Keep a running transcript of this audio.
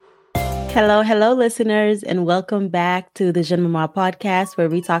Hello, hello, listeners, and welcome back to the Jeune Mama podcast, where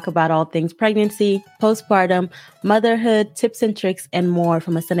we talk about all things pregnancy, postpartum, motherhood, tips and tricks, and more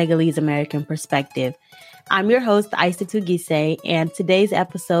from a Senegalese American perspective. I'm your host, AITA Gise, and today's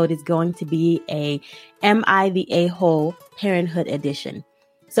episode is going to be a Am I the A-Hole Parenthood edition.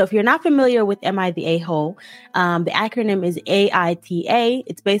 So if you're not familiar with Am I the A-Hole, the acronym is AITA.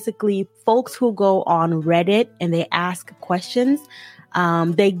 It's basically folks who go on Reddit and they ask questions.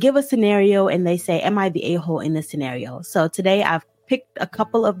 They give a scenario and they say, am I the a-hole in this scenario? So today I've picked a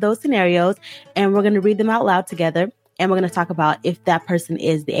couple of those scenarios and we're going to read them out loud together. And we're going to talk about if that person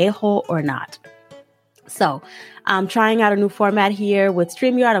is the a-hole or not. So I'm trying out a new format here with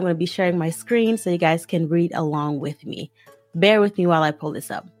StreamYard. I'm going to be sharing my screen so you guys can read along with me. Bear with me while I pull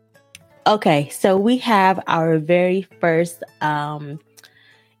this up. Okay, so we have our very first Am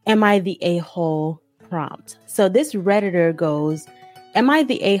I the a-hole prompt. So this Redditor goes, am I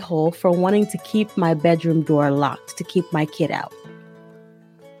the a-hole for wanting to keep my bedroom door locked to keep my kid out?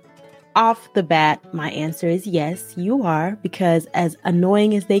 Off the bat, my answer is yes, you are, because as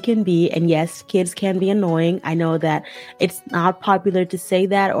annoying as they can be, and yes, kids can be annoying. I know that it's not popular to say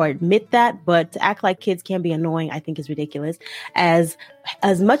that or admit that, but to act like kids can be annoying, I think is ridiculous. As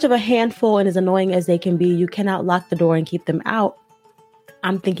much of a handful and as annoying as they can be, you cannot lock the door and keep them out.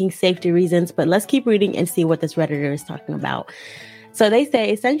 I'm thinking safety reasons, but let's keep reading and see what this Redditor is talking about. So they say,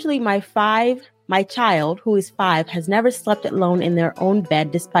 essentially, my child, who is 5, has never slept alone in their own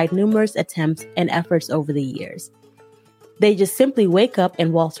bed despite numerous attempts and efforts over the years. They just simply wake up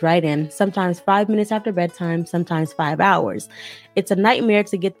and waltz right in, sometimes 5 minutes after bedtime, sometimes 5 hours. It's a nightmare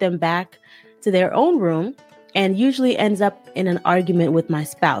to get them back to their own room and usually ends up in an argument with my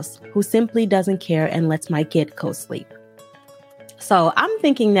spouse, who simply doesn't care and lets my kid co-sleep. So I'm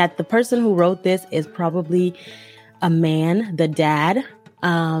thinking that the person who wrote this is probably a man, the dad.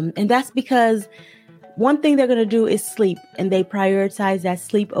 And that's because one thing they're going to do is sleep, and they prioritize that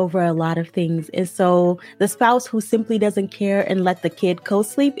sleep over a lot of things. And so the spouse who simply doesn't care and let the kid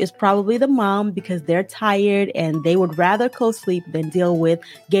co-sleep is probably the mom, because they're tired and they would rather co-sleep than deal with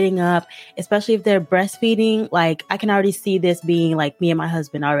getting up, especially if they're breastfeeding. Like, I can already see this being like me and my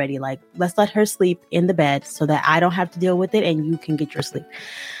husband already. Like, let's let her sleep in the bed so that I don't have to deal with it and you can get your sleep.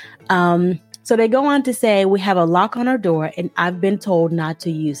 So they go on to say, we have a lock on our door and I've been told not to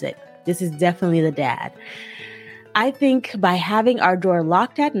use it. This is definitely the dad. I think by having our door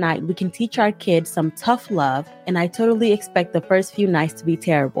locked at night, we can teach our kids some tough love. And I totally expect the first few nights to be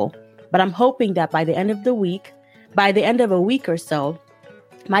terrible. But I'm hoping that by the end of a week or so,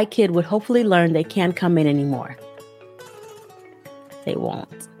 my kid would hopefully learn they can't come in anymore. They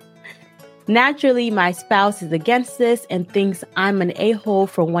won't. Naturally, my spouse is against this and thinks I'm an a-hole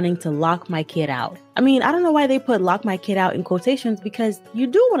for wanting to lock my kid out. I mean, I don't know why they put lock my kid out in quotations, because you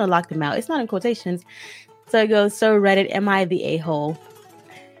do want to lock them out. It's not in quotations. So it goes, so Reddit, am I the a-hole?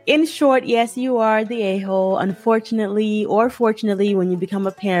 In short, yes, you are the a-hole. Unfortunately or fortunately, when you become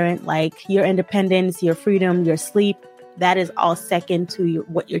a parent, like your independence, your freedom, your sleep, that is all second to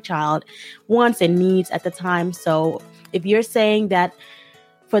what your child wants and needs at the time. So if you're saying that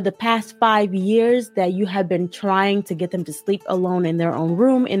for the past 5 years that you have been trying to get them to sleep alone in their own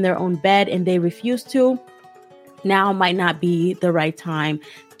room, in their own bed, and they refuse to, now might not be the right time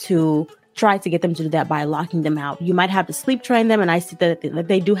to try to get them to do that by locking them out. You might have to sleep train them. And I see that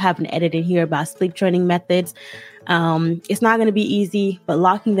they do have an edit in here about sleep training methods. It's not going to be easy, but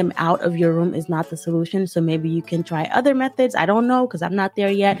locking them out of your room is not the solution. So maybe you can try other methods. I don't know, because I'm not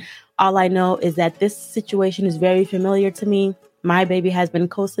there yet. All I know is that this situation is very familiar to me. My baby has been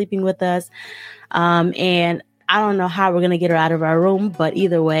co-sleeping with us. And I don't know how we're going to get her out of our room. But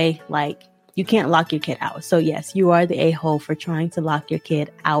either way, like, you can't lock your kid out. So yes, you are the a-hole for trying to lock your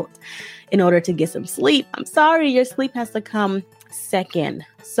kid out in order to get some sleep. I'm sorry, your sleep has to come second.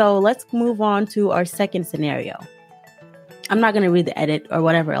 So let's move on to our second scenario. I'm not going to read the edit or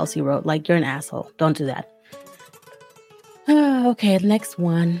whatever else he wrote. Like, you're an asshole. Don't do that. Okay, next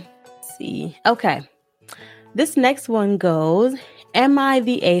one. Let's see. Okay. This next one goes, am I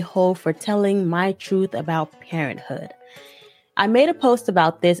the a-hole for telling my truth about parenthood? I made a post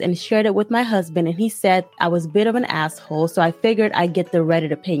about this and shared it with my husband, and he said I was a bit of an asshole, so I figured I'd get the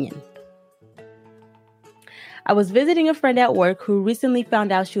Reddit opinion. I was visiting a friend at work who recently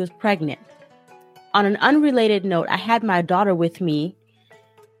found out she was pregnant. On an unrelated note, I had my daughter with me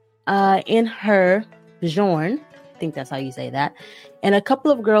in her Bjorn, I think that's how you say that, and a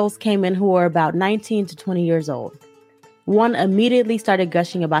couple of girls came in who were about 19 to 20 years old. One immediately started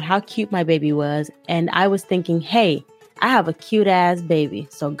gushing about how cute my baby was, and I was thinking, hey, I have a cute ass baby,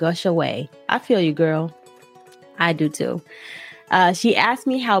 so gush away. I feel you, girl. I do too. She asked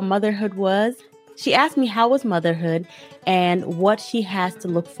me how motherhood was. She asked me how was motherhood and what she has to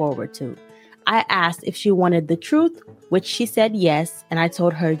look forward to. I asked if she wanted the truth, which she said yes, and I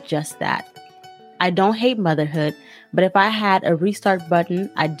told her just that. I don't hate motherhood, but if I had a restart button,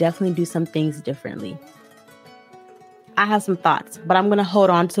 I'd definitely do some things differently. I have some thoughts, but I'm going to hold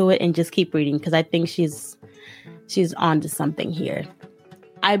on to it and just keep reading because I think she's on to something here.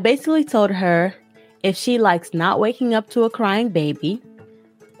 I basically told her if she likes not waking up to a crying baby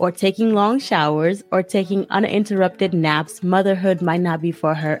or taking long showers or taking uninterrupted naps, motherhood might not be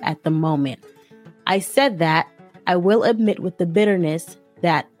for her at the moment. I said that I will admit with the bitterness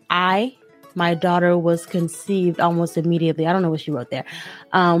that my daughter was conceived almost immediately. I don't know what she wrote there.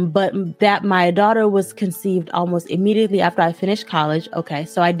 But that my daughter was conceived almost immediately after I finished college. Okay,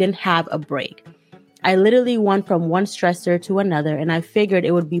 so I didn't have a break. I literally went from one stressor to another, and I figured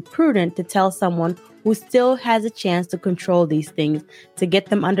it would be prudent to tell someone who still has a chance to control these things to get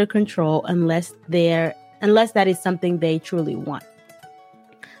them under control unless that is something they truly want.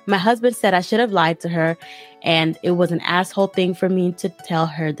 My husband said I should have lied to her, and it was an asshole thing for me to tell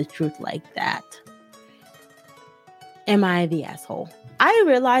her the truth like that. Am I the asshole? I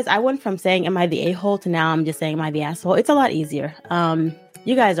realized I went from saying am I the a-hole to now I'm just saying am I the asshole. It's a lot easier.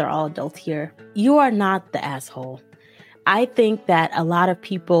 You guys are all adults here. You are not the asshole. I think that a lot of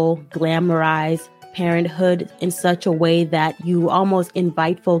people glamorize parenthood in such a way that you almost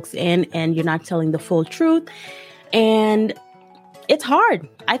invite folks in and you're not telling the full truth. And it's hard.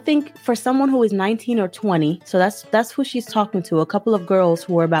 I think for someone who is 19 or 20, so that's who she's talking to, a couple of girls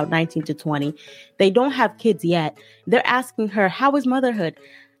who are about 19 to 20. They don't have kids yet. They're asking her, how is motherhood?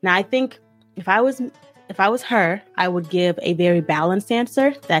 Now, I think if I was her, I would give a very balanced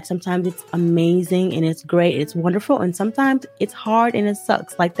answer that sometimes it's amazing and it's great, it's wonderful, and sometimes it's hard and it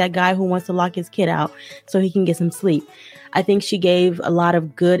sucks, like that guy who wants to lock his kid out so he can get some sleep. I think she gave a lot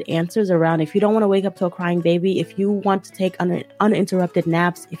of good answers around if you don't want to wake up to a crying baby, if you want to take uninterrupted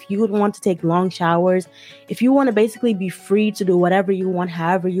naps, if you would want to take long showers, if you want to basically be free to do whatever you want,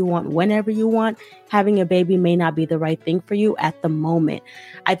 however you want, whenever you want, having a baby may not be the right thing for you at the moment.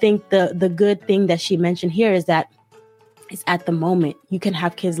 I think the good thing that she mentioned here is that it's at the moment. You can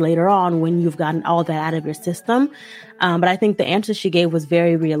have kids later on when you've gotten all that out of your system. But I think the answer she gave was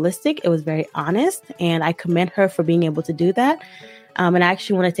very realistic. It was very honest. And I commend her for being able to do that. And I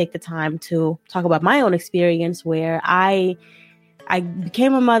actually want to take the time to talk about my own experience where I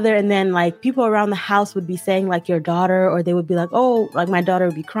became a mother, and then like people around the house would be saying like your daughter, or they would be like, oh, like my daughter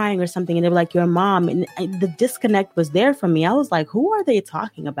would be crying or something. And they were like, your mom. And the disconnect was there for me. I was like, who are they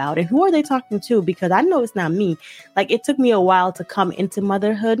talking about? And who are they talking to? Because I know it's not me. Like it took me a while to come into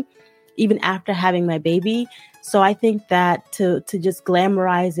motherhood, even after having my baby. So I think that to just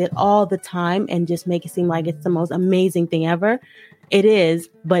glamorize it all the time and just make it seem like it's the most amazing thing ever, it is,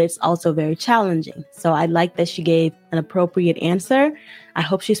 but it's also very challenging. So I like that she gave an appropriate answer. I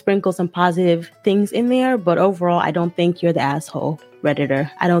hope she sprinkled some positive things in there, but overall, I don't think you're the asshole, Redditor.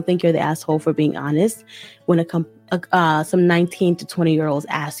 I don't think you're the asshole for being honest when some 19 to 20-year-olds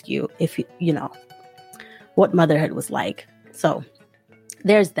ask you if you know what motherhood was like. So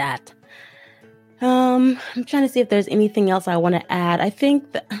there's that. I'm trying to see if there's anything else I want to add. I think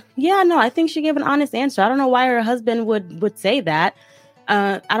I think she gave an honest answer. I don't know why her husband would say that.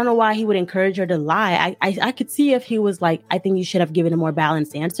 I don't know why he would encourage her to lie. I could see if he was like, I think you should have given a more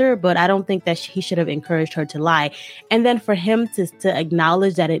balanced answer, but I don't think that he should have encouraged her to lie. And then for him to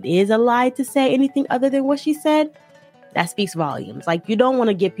acknowledge that it is a lie to say anything other than what she said, that speaks volumes. Like you don't want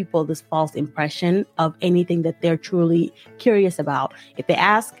to give people this false impression of anything that they're truly curious about. If they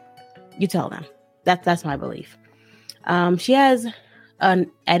ask, you tell them. That's my belief. She has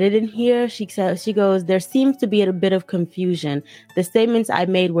an edit in here. She goes, there seems to be a bit of confusion. The statements I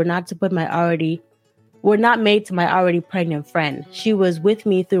made were not made to my already pregnant friend. She was with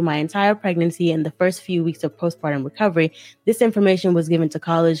me through my entire pregnancy and the first few weeks of postpartum recovery. This information was given to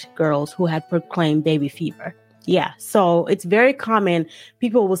college girls who had proclaimed baby fever. Yeah, so it's very common.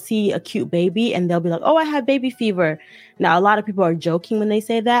 People will see a cute baby and they'll be like, oh, I have baby fever. Now, a lot of people are joking when they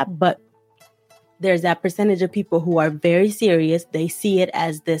say that, but there's that percentage of people who are very serious. They see it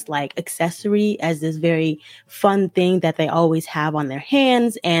as this like accessory, as this very fun thing that they always have on their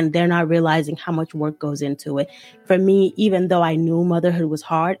hands, and they're not realizing how much work goes into it. For me, even though I knew motherhood was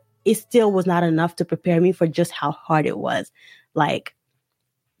hard, it still was not enough to prepare me for just how hard it was. Like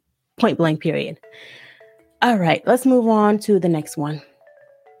point blank period. All right, let's move on to the next one.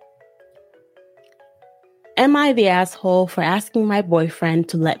 Am I the asshole for asking my boyfriend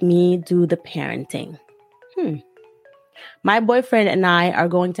to let me do the parenting? My boyfriend and I are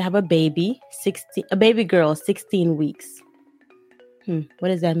going to have a baby girl, 16 weeks. What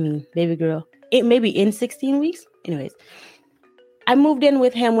does that mean? Baby girl. It maybe in 16 weeks. Anyways, I moved in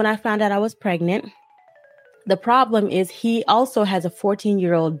with him when I found out I was pregnant. The problem is he also has a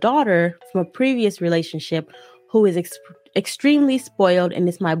 14-year-old daughter from a previous relationship who is extremely spoiled, and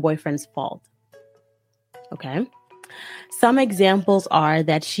it's my boyfriend's fault. Okay. Some examples are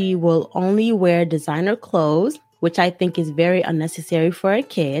that she will only wear designer clothes, which I think is very unnecessary for a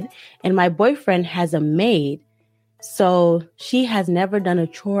kid. And my boyfriend has a maid, so she has never done a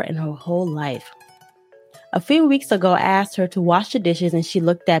chore in her whole life. A few weeks ago, I asked her to wash the dishes, and she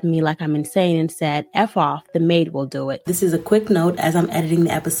looked at me like I'm insane and said, F off, the maid will do it. This is a quick note as I'm editing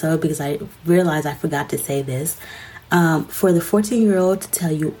the episode because I realized I forgot to say this. For the 14-year-old to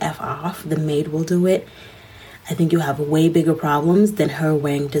tell you F off, the maid will do it, I think you have way bigger problems than her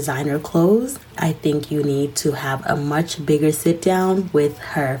wearing designer clothes. I think you need to have a much bigger sit down with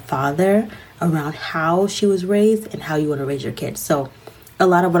her father around how she was raised and how you want to raise your kids. So a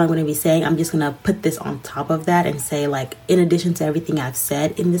lot of what I'm going to be saying, I'm just going to put this on top of that and say, like, in addition to everything I've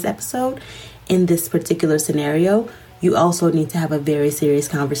said in this episode, in this particular scenario, you also need to have a very serious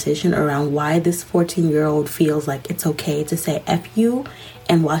conversation around why this 14-year-old feels like it's okay to say F you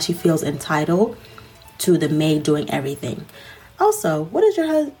and why she feels entitled to the maid doing everything. Also, what does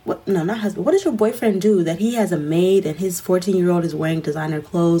your what does your boyfriend do that he has a maid and his 14-year-old is wearing designer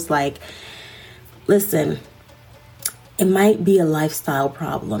clothes? Like, listen, it might be a lifestyle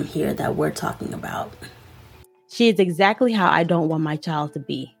problem here that we're talking about. She is exactly how I don't want my child to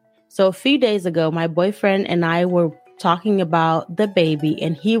be. So a few days ago, my boyfriend and I were talking about the baby,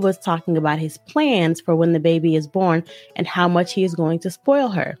 and he was talking about his plans for when the baby is born and how much he is going to spoil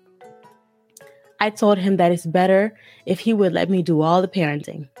her. I told him that it's better if he would let me do all the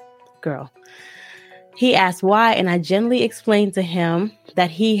parenting. Girl. He asked why, and I gently explained to him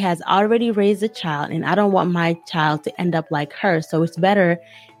that he has already raised a child, and I don't want my child to end up like her, so it's better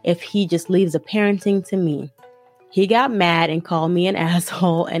if he just leaves the parenting to me. He got mad and called me an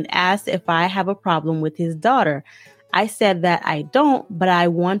asshole and asked if I have a problem with his daughter. I said that I don't, but I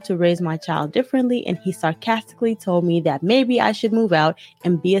want to raise my child differently, and he sarcastically told me that maybe I should move out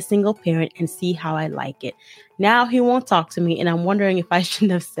and be a single parent and see how I like it. Now he won't talk to me, and I'm wondering if I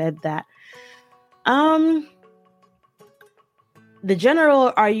shouldn't have said that. The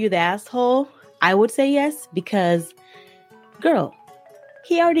general, are you the asshole? I would say yes, because, girl,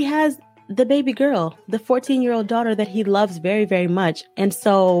 he already has the baby girl, the 14-year-old daughter that he loves very, very much. And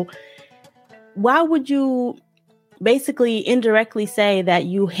so why would you basically indirectly say that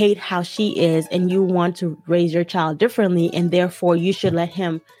you hate how she is and you want to raise your child differently, and therefore he should let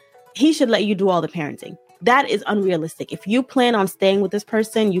you do all the parenting? That is unrealistic. If you plan on staying with this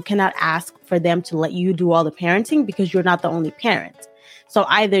person, you cannot ask for them to let you do all the parenting because you're not the only parent. So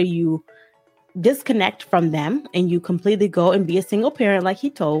either you disconnect from them and you completely go and be a single parent like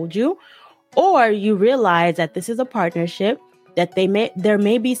he told you, or you realize that this is a partnership, that there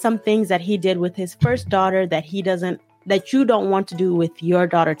may be some things that he did with his first daughter that you don't want to do with your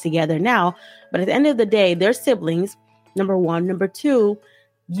daughter together now. But at the end of the day, they're siblings, number one. Number two,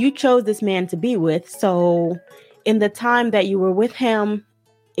 you chose this man to be with. So in the time that you were with him,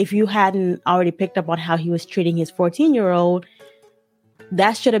 if you hadn't already picked up on how he was treating his 14-year-old,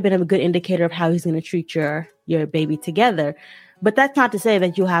 that should have been a good indicator of how he's going to treat your baby together. But that's not to say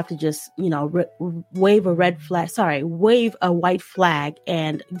that you have to just, wave a white flag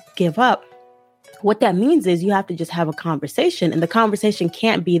and give up. What that means is you have to just have a conversation, and the conversation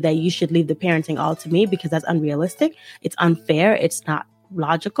can't be that you should leave the parenting all to me, because that's unrealistic. It's unfair. It's not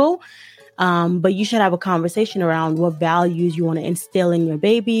logical. But you should have a conversation around what values you want to instill in your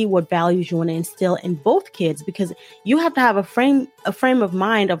baby, what values you want to instill in both kids, because you have to have a frame of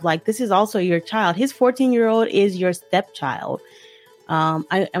mind of like, this is also your child. His 14-year-old is your stepchild.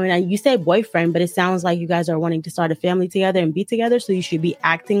 I mean, you say boyfriend, but it sounds like you guys are wanting to start a family together and be together. So you should be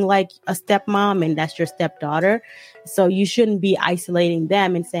acting like a stepmom, and that's your stepdaughter. So you shouldn't be isolating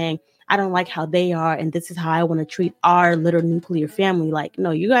them and saying, I don't like how they are, and this is how I want to treat our little nuclear family. Like,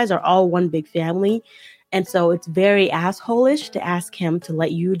 no, you guys are all one big family. And so it's very asshole-ish to ask him to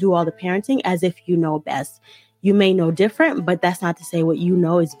let you do all the parenting as if you know best. You may know different, but that's not to say what you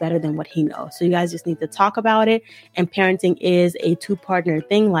know is better than what he knows. So you guys just need to talk about it. And parenting is a two-partner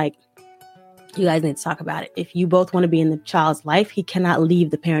thing. Like, you guys need to talk about it. If you both want to be in the child's life, he cannot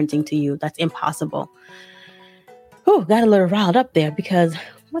leave the parenting to you. That's impossible. Whew, got a little riled up there because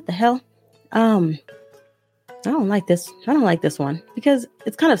what the hell? I don't like this. I don't like this one because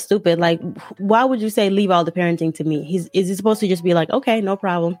it's kind of stupid. Like, why would you say leave all the parenting to me? Is he supposed to just be like, okay, no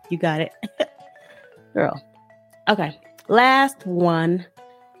problem. You got it. Girl. Okay. Last one.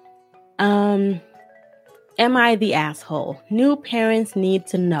 And Am I the asshole? New parents need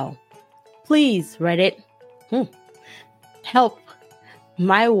to know. Please, Reddit, help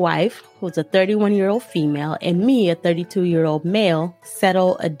my wife, who's a 31-year-old female, and me, a 32-year-old male,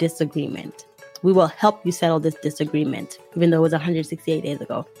 settle a disagreement. We will help you settle this disagreement, even though it was 168 days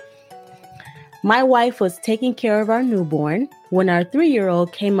ago. My wife was taking care of our newborn when our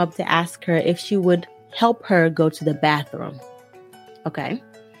 3-year-old came up to ask her if she would help her go to the bathroom. Okay.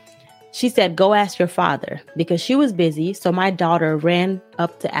 She said, go ask your father, because she was busy, so my daughter ran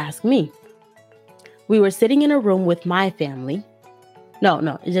up to ask me. We were sitting in a room with my family. No,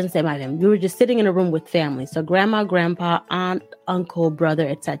 it doesn't say my family. We were just sitting in a room with family. So grandma, grandpa, aunt, uncle, brother,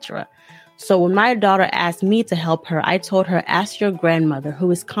 etc. So when my daughter asked me to help her, I told her, ask your grandmother,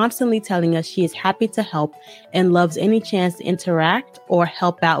 who is constantly telling us she is happy to help and loves any chance to interact or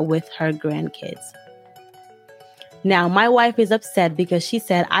help out with her grandkids. Now, my wife is upset because she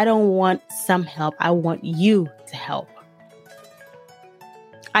said, I don't want some help. I want you to help.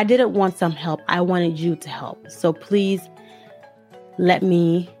 I didn't want some help. I wanted you to help. So please let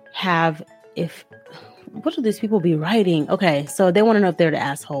me have what do these people be writing? Okay, so they want to know if they're the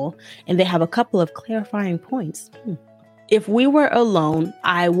asshole, and they have a couple of clarifying points. If we were alone,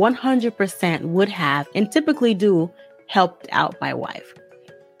 I 100% would have, and typically do, helped out my wife.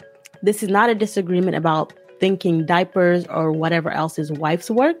 This is not a disagreement about thinking diapers or whatever else is wife's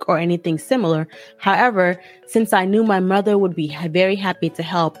work or anything similar. However, since I knew my mother would be very happy to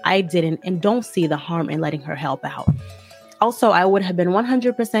help, I didn't and don't see the harm in letting her help out. Also, I would have been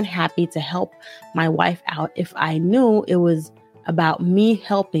 100% happy to help my wife out if I knew it was about me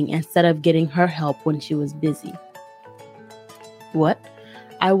helping instead of getting her help when she was busy. What?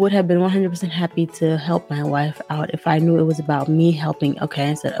 I would have been 100% happy to help my wife out if I knew it was about me helping.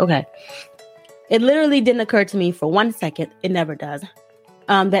 Okay, I said, okay. It literally didn't occur to me for 1 second, it never does,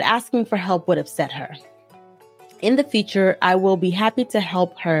 that asking for help would upset her. In the future, I will be happy to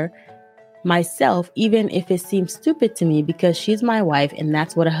help her myself, even if it seems stupid to me, because she's my wife and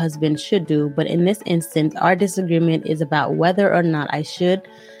that's what a husband should do. But in this instance, our disagreement is about whether or not I should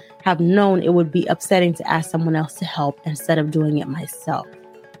have known it would be upsetting to ask someone else to help instead of doing it myself.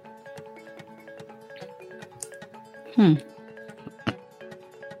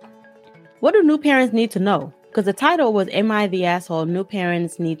 What do new parents need to know? Because the title was, Am I the asshole? New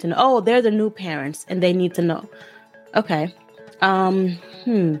parents need to know. Oh, they're the new parents and they need to know. Okay.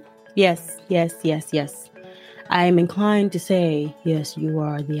 Yes. I am inclined to say, yes, you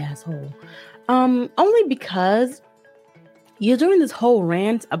are the asshole. Only because you're doing this whole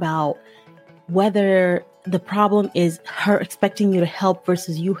rant about whether the problem is her expecting you to help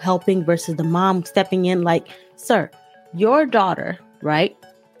versus you helping versus the mom stepping in. Like, sir, your daughter, right,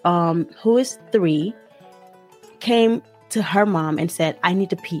 who is 3, came to her mom and said, I need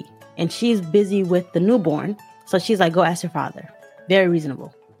to pee. And she's busy with the newborn. So she's like, go ask your father. Very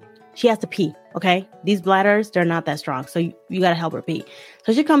reasonable. She has to pee, okay? These bladders, they're not that strong. So you got to help her pee.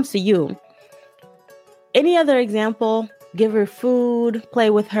 So she comes to you. Any other example, give her food, play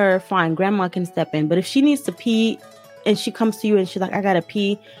with her, fine. Grandma can step in. But if she needs to pee and she comes to you and she's like, I got to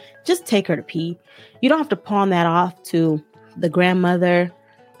pee, just take her to pee. You don't have to pawn that off to the grandmother.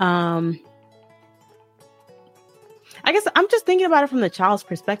 I guess I'm just thinking about it from the child's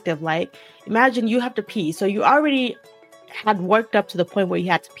perspective. Like, imagine you have to pee. So you already had worked up to the point where you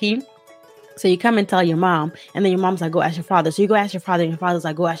had to pee. So you come and tell your mom, and then your mom's like, go ask your father. So you go ask your father, and your father's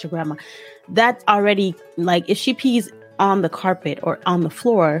like, go ask your grandma. That's already, like, if she pees on the carpet or on the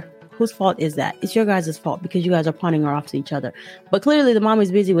floor, whose fault is that? It's your guys' fault because you guys are pawning her off to each other. But clearly the mom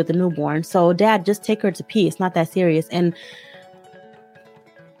is busy with the newborn. So dad, just take her to pee. It's not that serious. And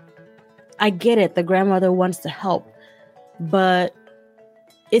I get it. The grandmother wants to help. But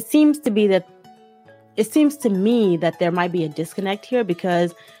it seems to me that there might be a disconnect here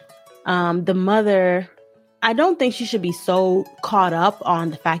because the mother, I don't think she should be so caught up on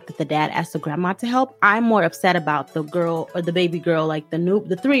the fact that the dad asked the grandma to help. I'm more upset about the girl or the baby girl, like the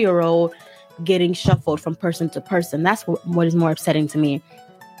 3-year-old getting shuffled from person to person. That's what is more upsetting to me.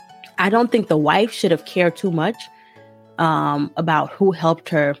 I don't think the wife should have cared too much about who helped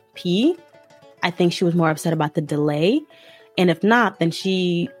her pee. I think she was more upset about the delay. And if not, then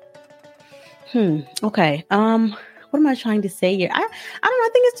she, okay. What am I trying to say here? I don't know. I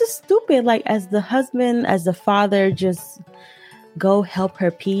think it's just stupid. Like, as the husband, as the father, just go help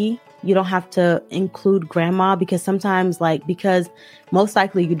her pee. You don't have to include grandma because sometimes, because most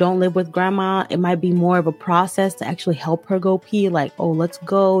likely you don't live with grandma, it might be more of a process to actually help her go pee. Like, oh, let's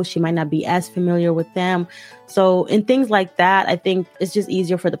go. She might not be as familiar with them. So in things like that, I think it's just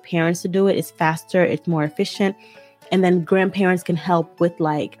easier for the parents to do it. It's faster. It's more efficient. And then grandparents can help with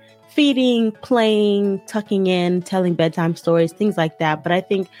feeding, playing, tucking in, telling bedtime stories, things like that. But I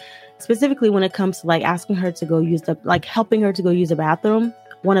think specifically when it comes to like asking her to go use helping her to go use the bathroom,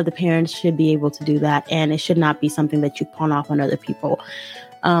 one of the parents should be able to do that. And it should not be something that you pawn off on other people.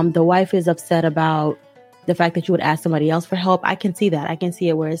 The wife is upset about the fact that you would ask somebody else for help. I can see that. I can see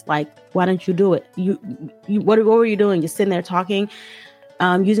it where it's like, why don't you do it? What were you doing? Just sitting there talking.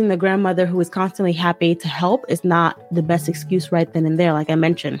 Using the grandmother who is constantly happy to help is not the best excuse right then and there. Like I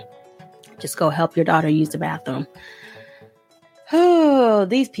mentioned, just go help your daughter use the bathroom. Oh,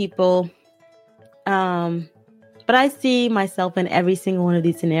 these people. But I see myself in every single one of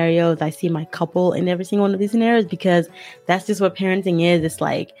these scenarios. I see my couple in every single one of these scenarios because that's just what parenting is. It's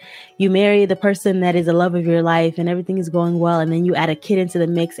like you marry the person that is the love of your life and everything is going well. And then you add a kid into the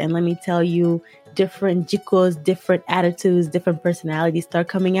mix. And let me tell you, different jikos, different attitudes, different personalities start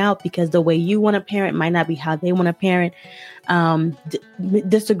coming out because the way you want to parent might not be how they want to parent.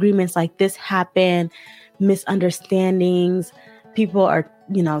 Disagreements like this happen, misunderstandings. People are,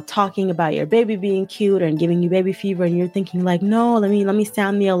 talking about your baby being cute and giving you baby fever. And you're thinking like, no, let me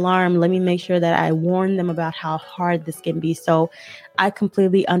sound the alarm. Let me make sure that I warn them about how hard this can be. So I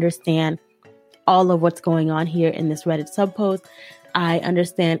completely understand all of what's going on here in this Reddit subpost. I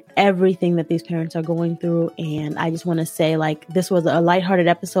understand everything that these parents are going through. And I just want to say, like, this was a lighthearted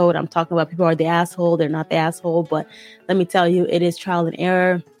episode. I'm talking about people are the asshole. They're not the asshole. But let me tell you, it is trial and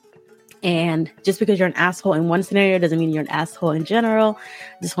error. And just because you're an asshole in one scenario doesn't mean you're an asshole in general.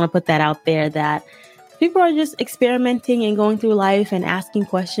 I just want to put that out there that people are just experimenting and going through life and asking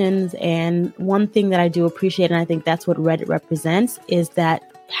questions. And one thing that I do appreciate, and I think that's what Reddit represents, is that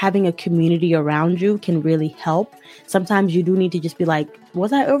having a community around you can really help. Sometimes you do need to just be like,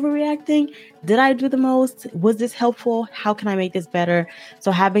 was I overreacting? Did I do the most? Was this helpful? How can I make this better?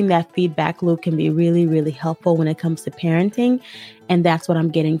 So having that feedback loop can be really, really helpful when it comes to parenting. And that's what I'm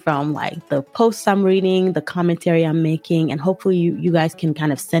getting from like the posts I'm reading, the commentary I'm making. And hopefully you guys can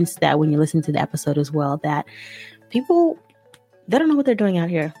kind of sense that when you listen to the episode as well, that people, they don't know what they're doing out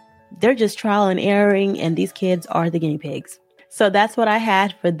here. They're just trial and erroring, and these kids are the guinea pigs. So that's what I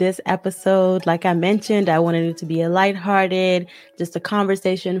had for this episode. Like I mentioned, I wanted it to be a lighthearted, just a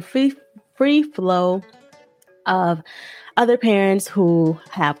conversation, free flow of other parents who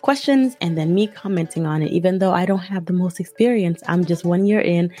have questions and then me commenting on it, even though I don't have the most experience. I'm just 1 year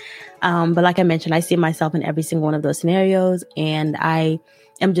in. But like I mentioned, I see myself in every single one of those scenarios. And I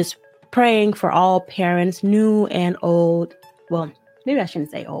am just praying for all parents, new and old. Well, maybe I shouldn't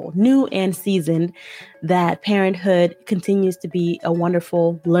say old, new and seasoned, that parenthood continues to be a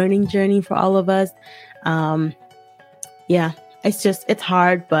wonderful learning journey for all of us. It's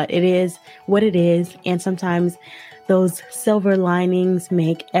hard, but it is what it is. And sometimes those silver linings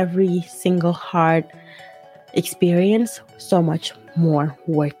make every single hard experience so much more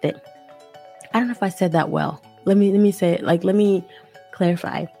worth it. I don't know if I said that well. Let me say it, let me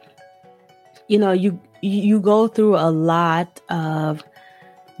clarify. You go through a lot of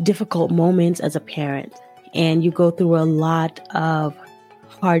difficult moments as a parent, and you go through a lot of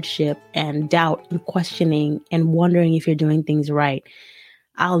hardship and doubt and questioning and wondering if you're doing things right.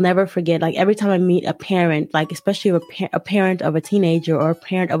 I'll never forget, every time I meet a parent, especially a parent of a teenager or a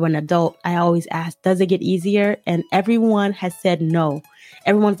parent of an adult, I always ask, does it get easier? And everyone has said no.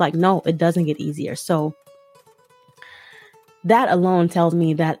 Everyone's like, no, it doesn't get easier. So that alone tells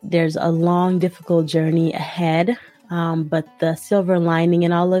me that there's a long, difficult journey ahead. But the silver lining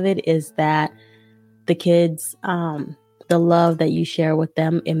in all of it is that the kids, the love that you share with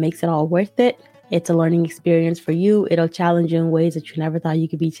them, it makes it all worth it. It's a learning experience for you. It'll challenge you in ways that you never thought you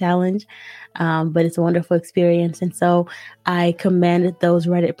could be challenged. But it's a wonderful experience. And so I commend those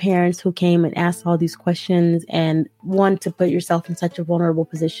Reddit parents who came and asked all these questions and want to put yourself in such a vulnerable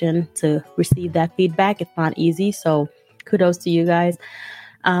position to receive that feedback. It's not easy. So kudos to you guys.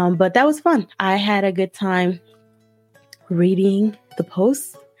 But that was fun. I had a good time reading the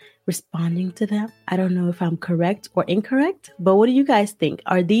posts, responding to them. I don't know if I'm correct or incorrect, but what do you guys think?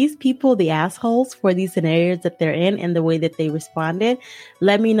 Are these people the assholes for these scenarios that they're in and the way that they responded?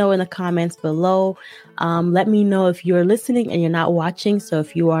 Let me know in the comments below. Let me know if you're listening and you're not watching. So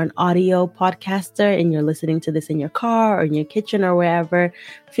if you are an audio podcaster and you're listening to this in your car or in your kitchen or wherever,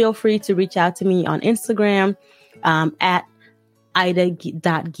 feel free to reach out to me on Instagram at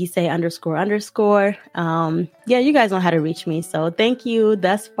AITA.gise__. You guys know how to reach me. So thank you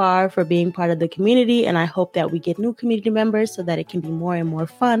thus far for being part of the community. And I hope that we get new community members so that it can be more and more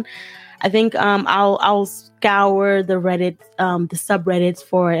fun. I think I'll scour the Reddit, the subreddits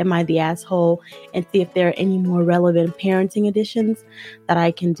for Am I the Asshole, and see if there are any more relevant parenting editions that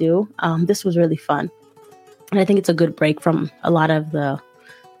I can do. This was really fun. And I think it's a good break from a lot of the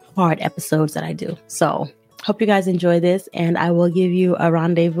hard episodes that I do. So hope you guys enjoy this, and I will give you a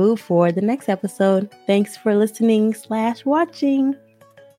rendezvous for the next episode. Thanks for listening/watching.